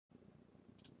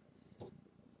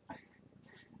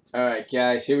Alright,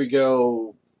 guys, here we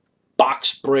go.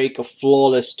 Box break of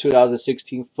flawless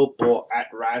 2016 football at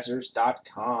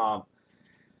Razzers.com.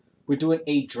 We're doing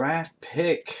a draft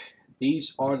pick.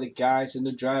 These are the guys in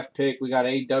the draft pick. We got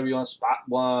AW on spot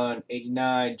 1,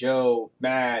 89, Joe,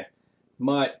 Mad,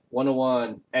 Mutt,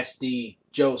 101, SD,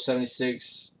 Joe,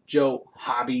 76,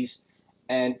 Joeshobbies,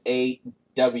 and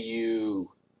AW.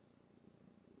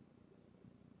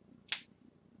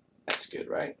 That's good,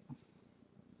 right?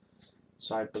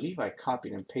 So I believe I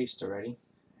copied and pasted already.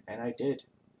 And I did.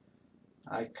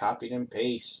 I copied and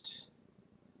pasted.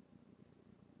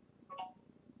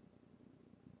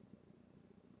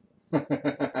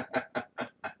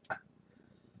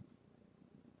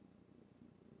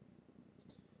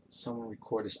 Someone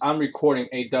record this. I'm recording,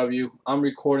 AW. I'm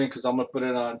recording because I'm going to put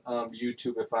it on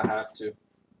YouTube if I have to.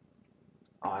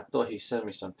 Oh, I thought he sent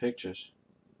me some pictures.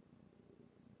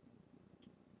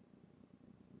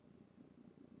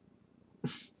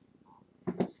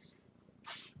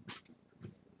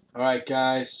 Alright,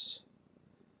 guys.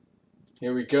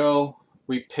 Here we go.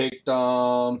 We picked,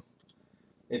 we're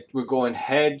going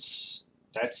heads.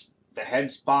 That's the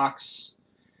heads box.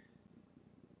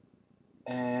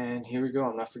 And here we go.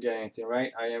 I'm not forgetting anything,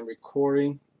 right? I am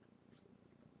recording.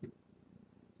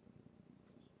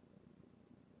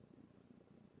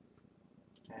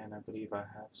 And I believe I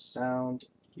have sound.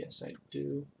 Yes, I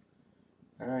do.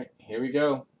 Alright, here we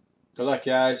go. Good luck,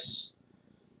 guys.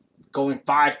 Going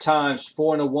 5 times.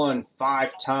 4 and a 1.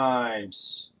 5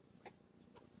 times.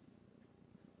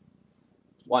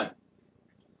 1,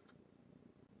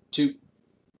 2,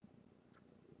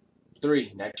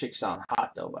 3. That chick sound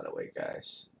hot though, by the way,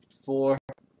 guys. 4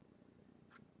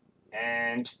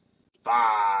 and 5.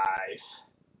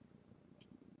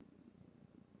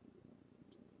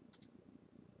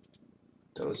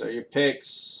 Those are your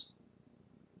picks.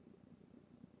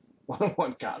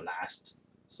 1 got last.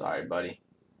 Sorry, buddy.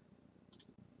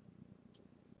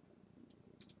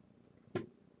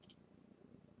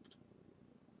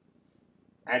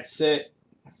 That's it.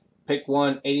 Pick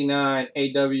 1, 89,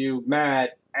 AW,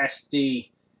 Mad, SD,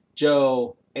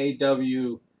 Joe,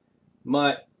 AW,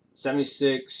 Mutt,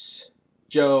 76,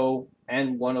 Joe,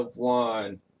 and 1 of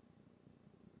 1.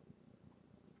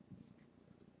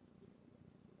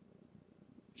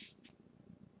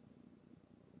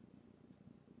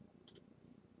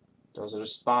 Those are the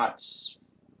spots.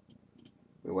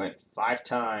 We went 5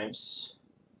 times.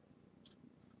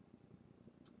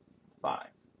 5.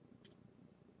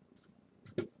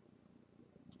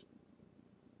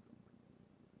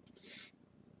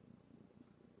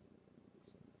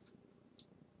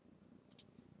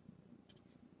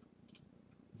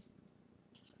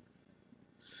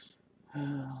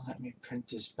 Let me print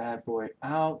this bad boy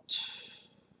out.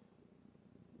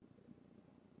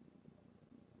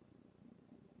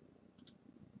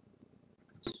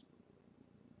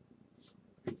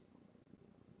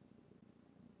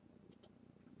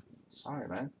 Sorry,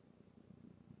 man.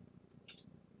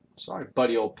 Sorry,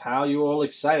 buddy, old pal. You were all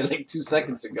excited like 2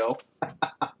 seconds ago.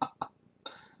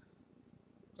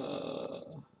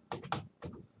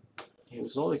 He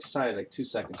was all excited like 2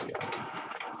 seconds ago.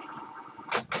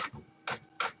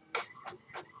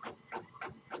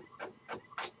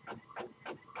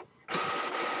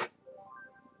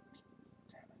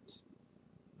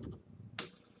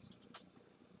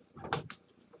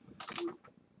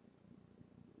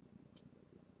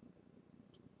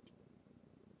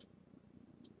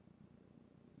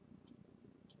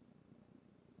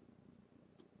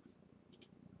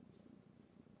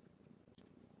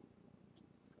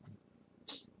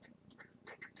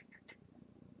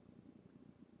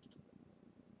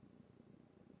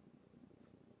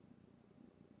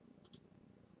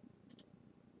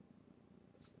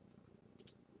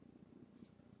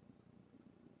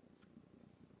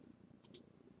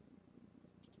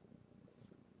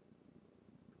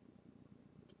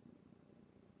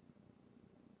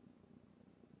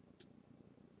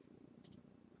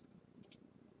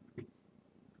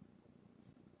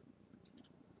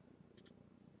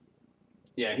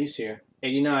 Yeah, he's here.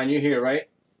 89, you're here, right?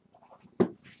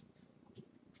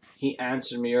 He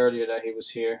answered me earlier that he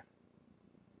was here.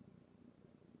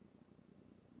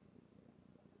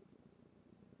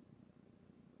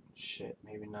 Shit,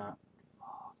 maybe not.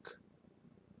 Fuck.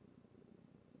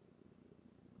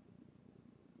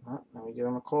 Oh, let me give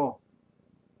him a call.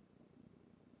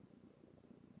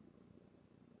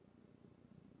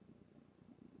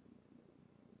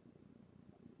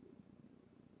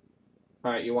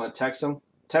 Alright, you want to text him?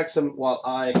 Text him while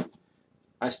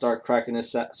I start cracking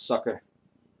this sucker.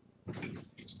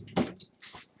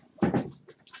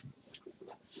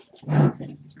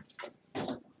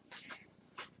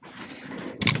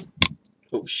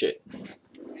 Oh shit.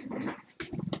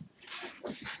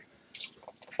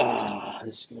 Ah,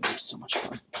 this is gonna be so much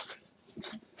fun.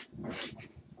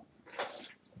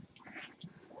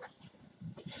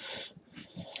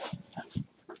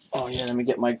 Oh yeah, let me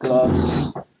get my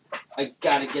gloves. I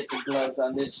gotta get the gloves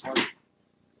on this one.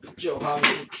 Joe Hobby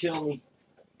will kill me.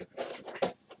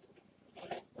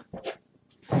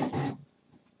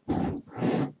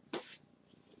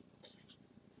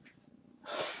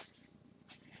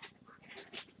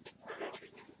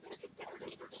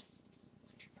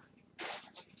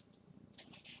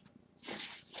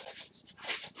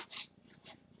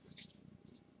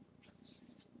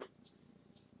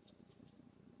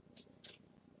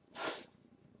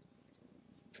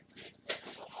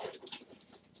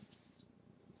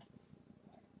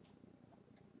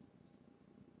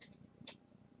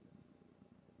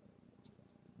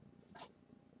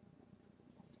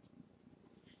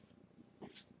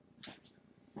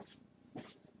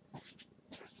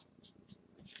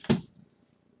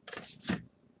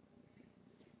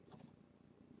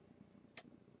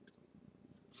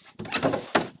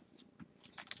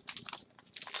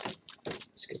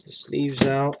 Let's get the sleeves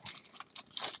out.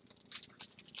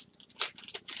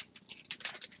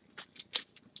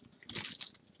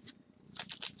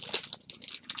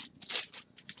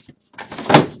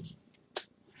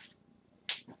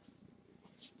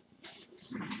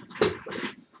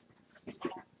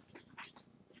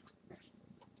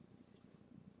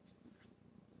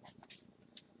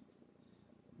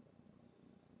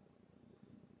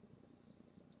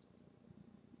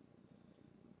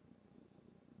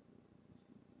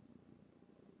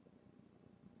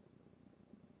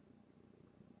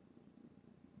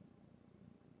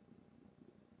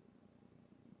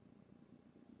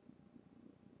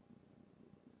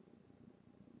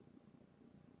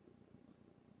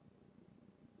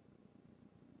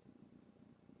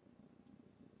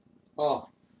 Oh,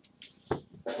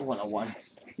 101.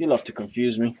 You love to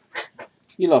confuse me.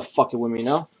 You love fucking with me,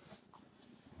 no?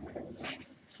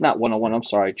 Not 101, I'm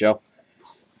sorry, Joe.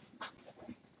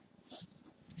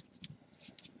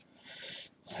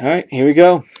 Alright, here we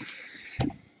go.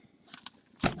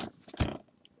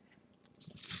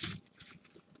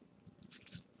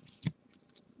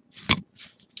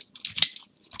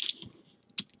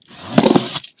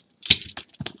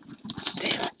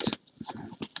 Damn it.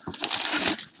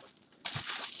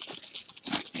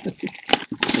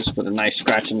 Just put a nice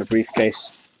scratch in the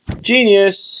briefcase.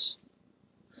 Genius!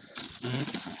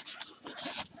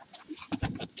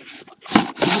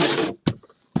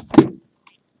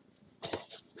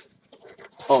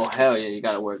 Oh, hell yeah, you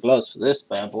gotta wear gloves for this,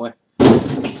 bad boy.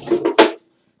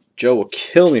 Joe will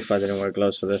kill me if I didn't wear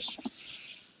gloves for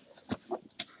this.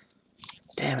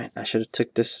 Damn it, I should have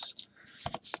took this.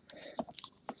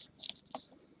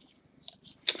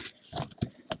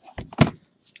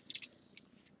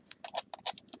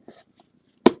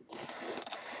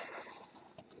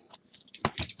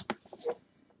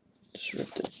 Just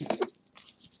ripped it.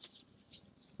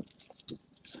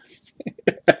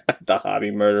 The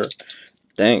hobby murder.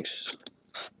 Thanks.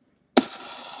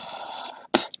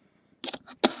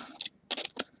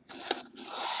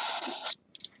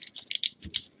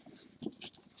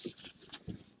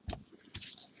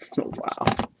 Oh, wow.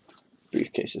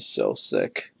 Briefcase is so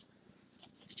sick.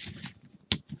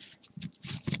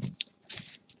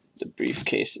 The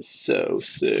briefcase is so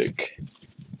sick.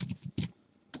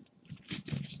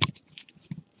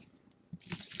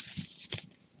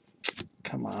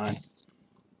 Come on.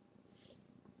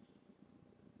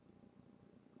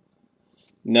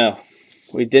 No,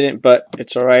 we didn't, but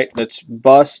it's alright. Let's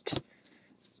bust,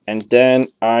 and then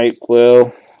I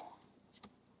will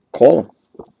call him.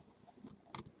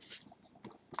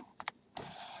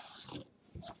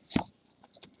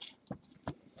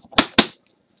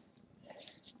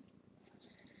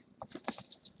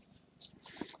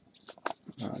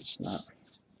 No, it's not.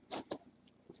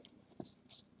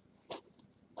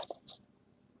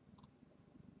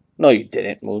 No, you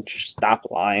didn't, Mooch. Stop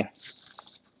lying.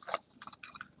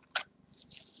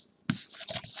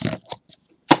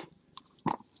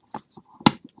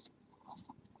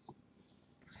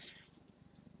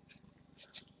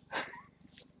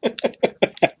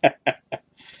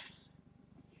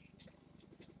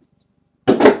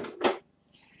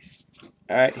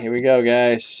 Alright, here we go,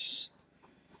 guys.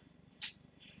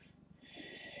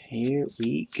 Here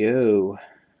we go.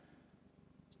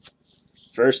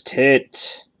 First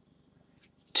hit.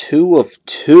 2 of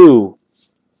 2.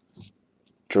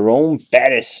 Jerome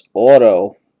Bettis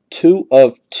auto. 2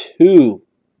 of 2.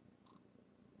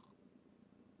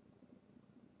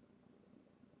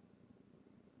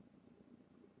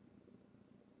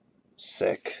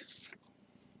 Sick.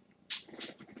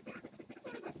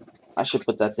 I should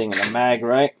put that thing in a mag,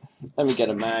 right? Let me get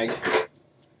a mag.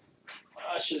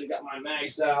 I should have got my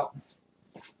mags out.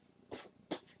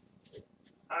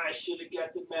 I should have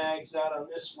got the mags out on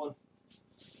this one.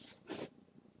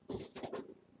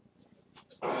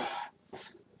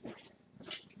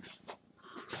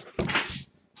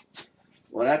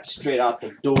 Well, that's straight out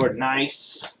the door.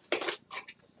 Nice.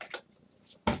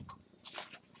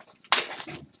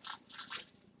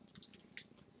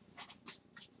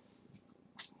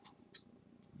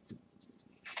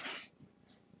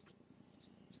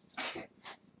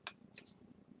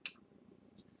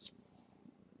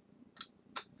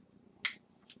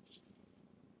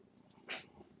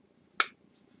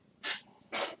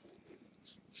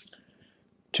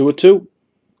 Two of two.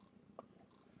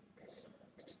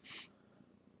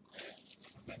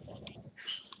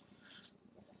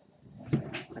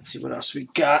 Let's see what else we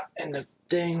got in the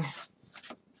thing.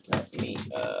 Let me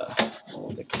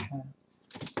hold the cap.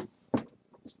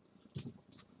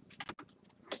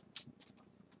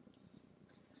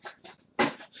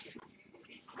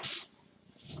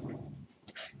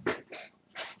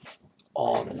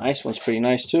 Oh, the nice one's pretty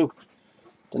nice too.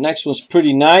 The next one's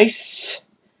pretty nice.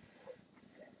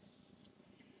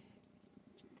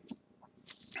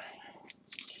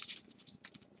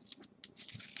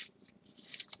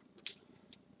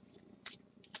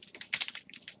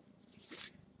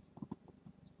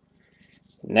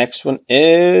 Next one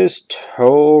is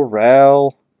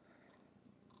Terrell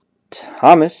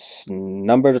Thomas,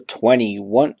 number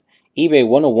 21, eBay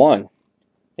 101.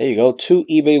 There you go, 2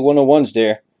 eBay 101s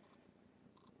there.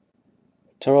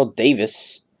 Terrell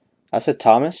Davis. I said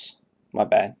Thomas? My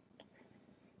bad.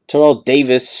 Terrell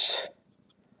Davis.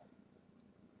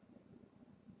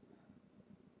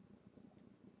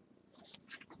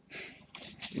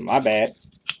 My bad.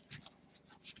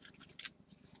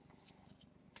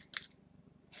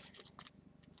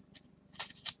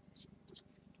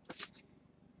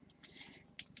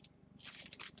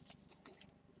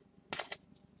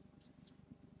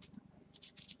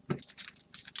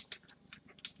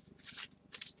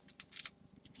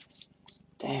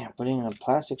 Damn, putting in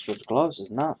plastics with gloves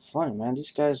is not fun, man. These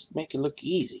guys make it look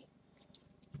easy.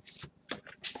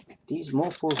 These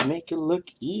mofos make it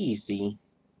look easy.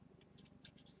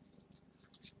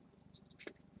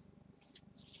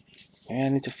 Man, I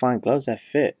need to find gloves that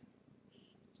fit.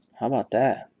 How about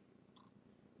that?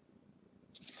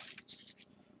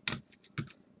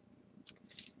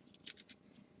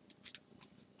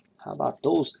 How about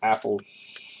those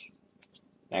apples?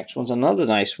 Next one's another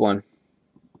nice one.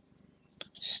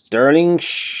 Sterling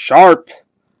Sharp,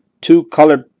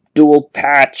 2-color dual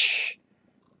patch,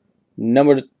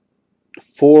 number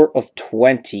 4 of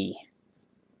 20.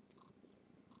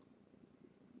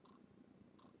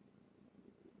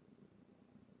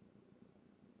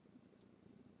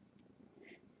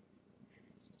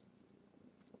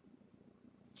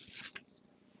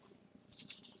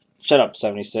 Shut up,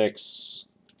 76.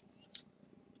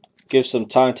 Give some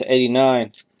time to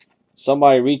 89.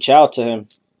 Somebody reach out to him.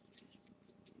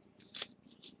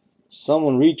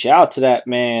 Someone reach out to that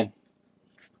man.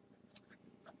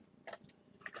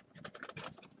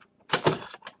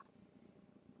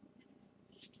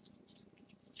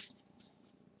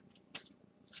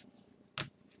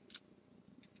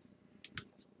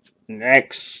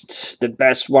 Next, the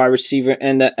best wide receiver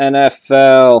in the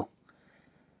NFL.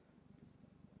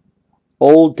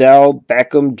 Odell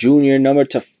Beckham Jr., number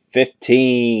to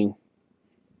 15.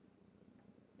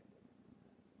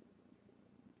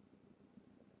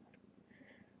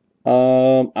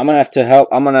 I'm gonna have to help.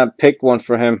 I'm gonna pick one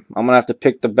for him. I'm gonna have to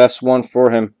pick the best one for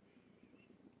him.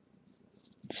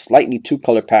 Slightly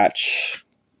 2-color patch.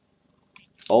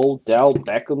 Odell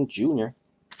Beckham Jr.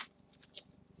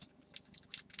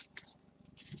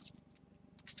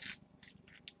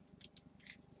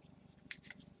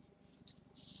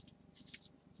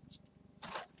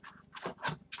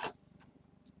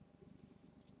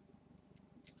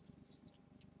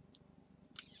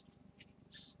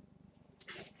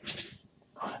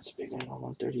 That's bigger than a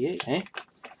 138, eh?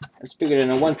 That's bigger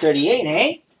than a 138,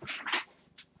 eh?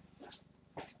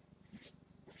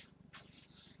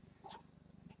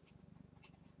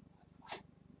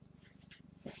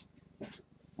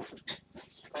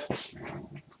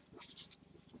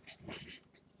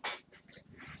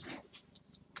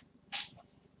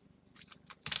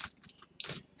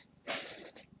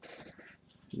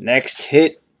 Next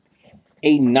hit,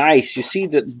 a nice. You see,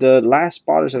 the last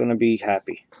spotters are going to be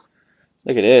happy.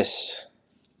 Look at this.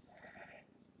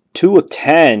 2 of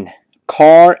 10.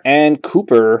 Carr and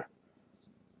Cooper.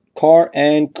 Carr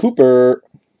and Cooper.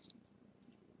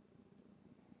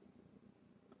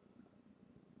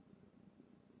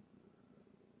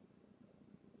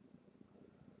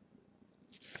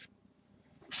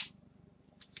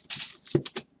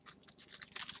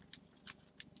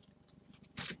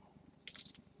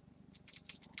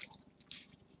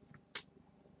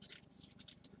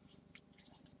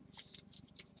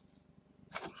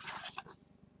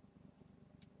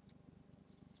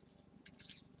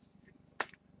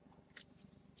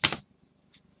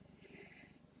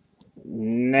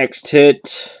 Next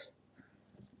hit,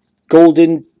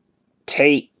 Golden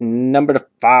Tate, number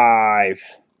 5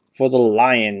 for the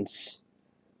Lions.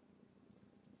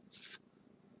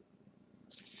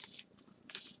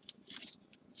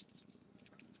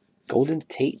 Golden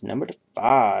Tate, number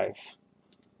 5.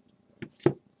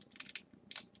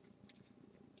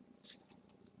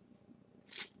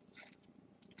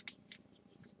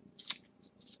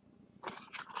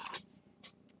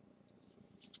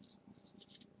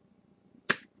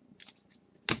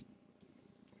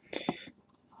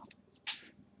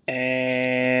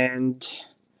 And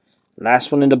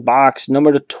last one in the box,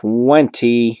 number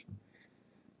 20,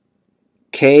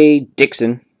 Kenneth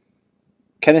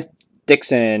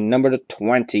Dixon, number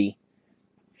 20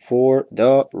 for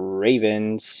the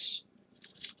Ravens.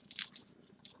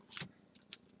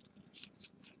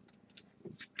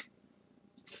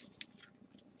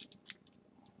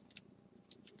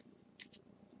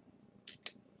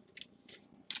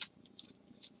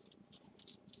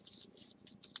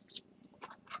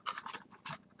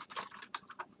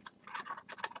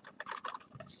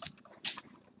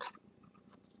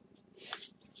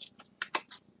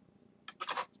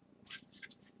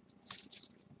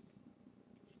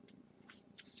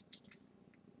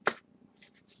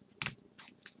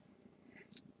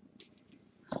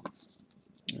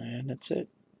 And that's it.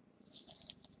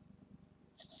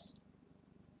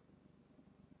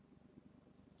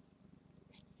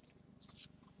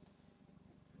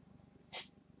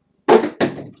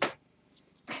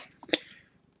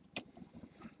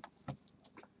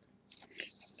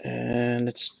 And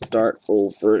let's start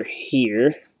over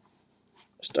here.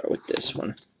 Start with this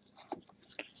one.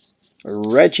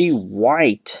 Reggie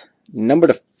White,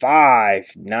 number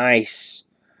 5. Nice.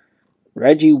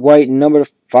 Reggie White, number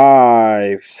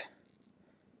 5.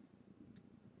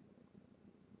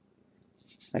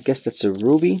 I guess that's a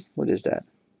ruby. What is that?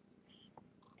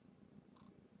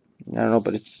 I don't know,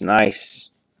 but it's nice.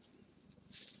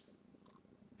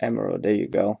 Emerald, there you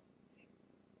go.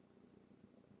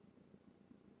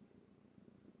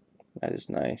 That is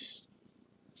nice.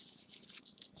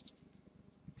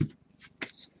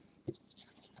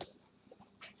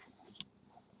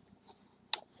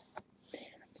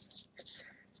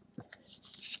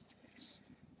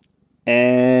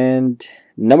 And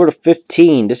number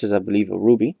 15, this is, I believe, a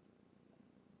ruby.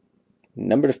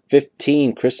 Number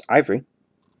 15, Chris Ivory.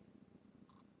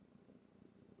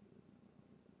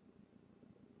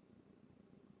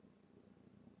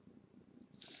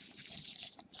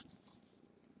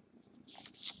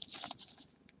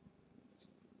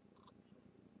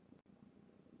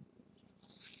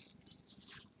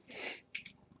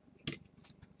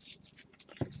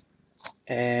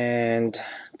 And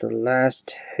the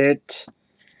last hit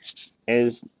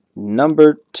is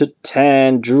number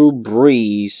 10, Drew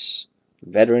Brees,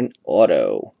 veteran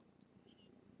auto.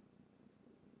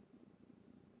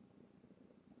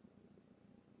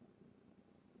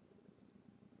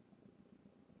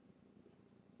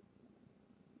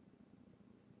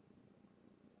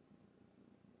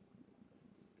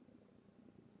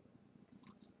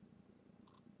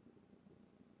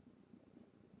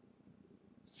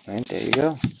 And there you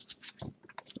go.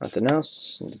 Nothing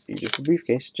else. Just a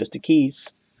briefcase, just the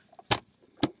keys.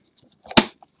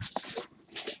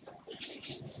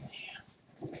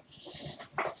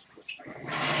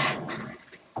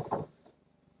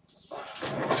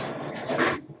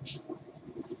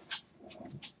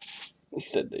 He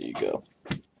said, there you go.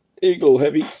 There you go,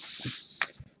 Heavy.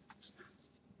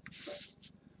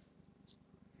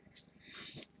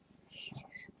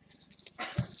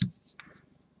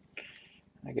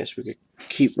 I guess we could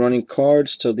keep running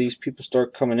cards till these people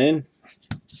start coming in.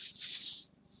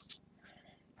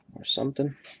 Or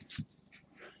something.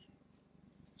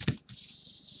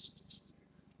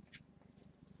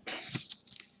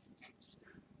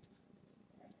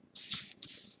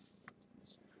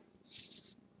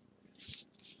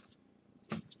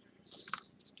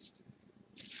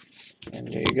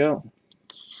 And there you go.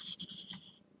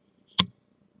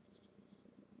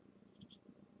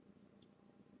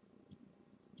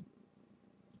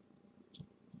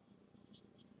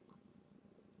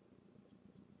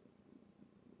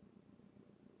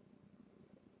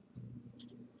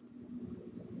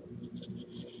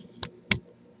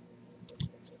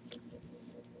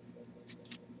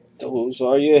 Those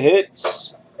are your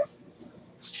hits.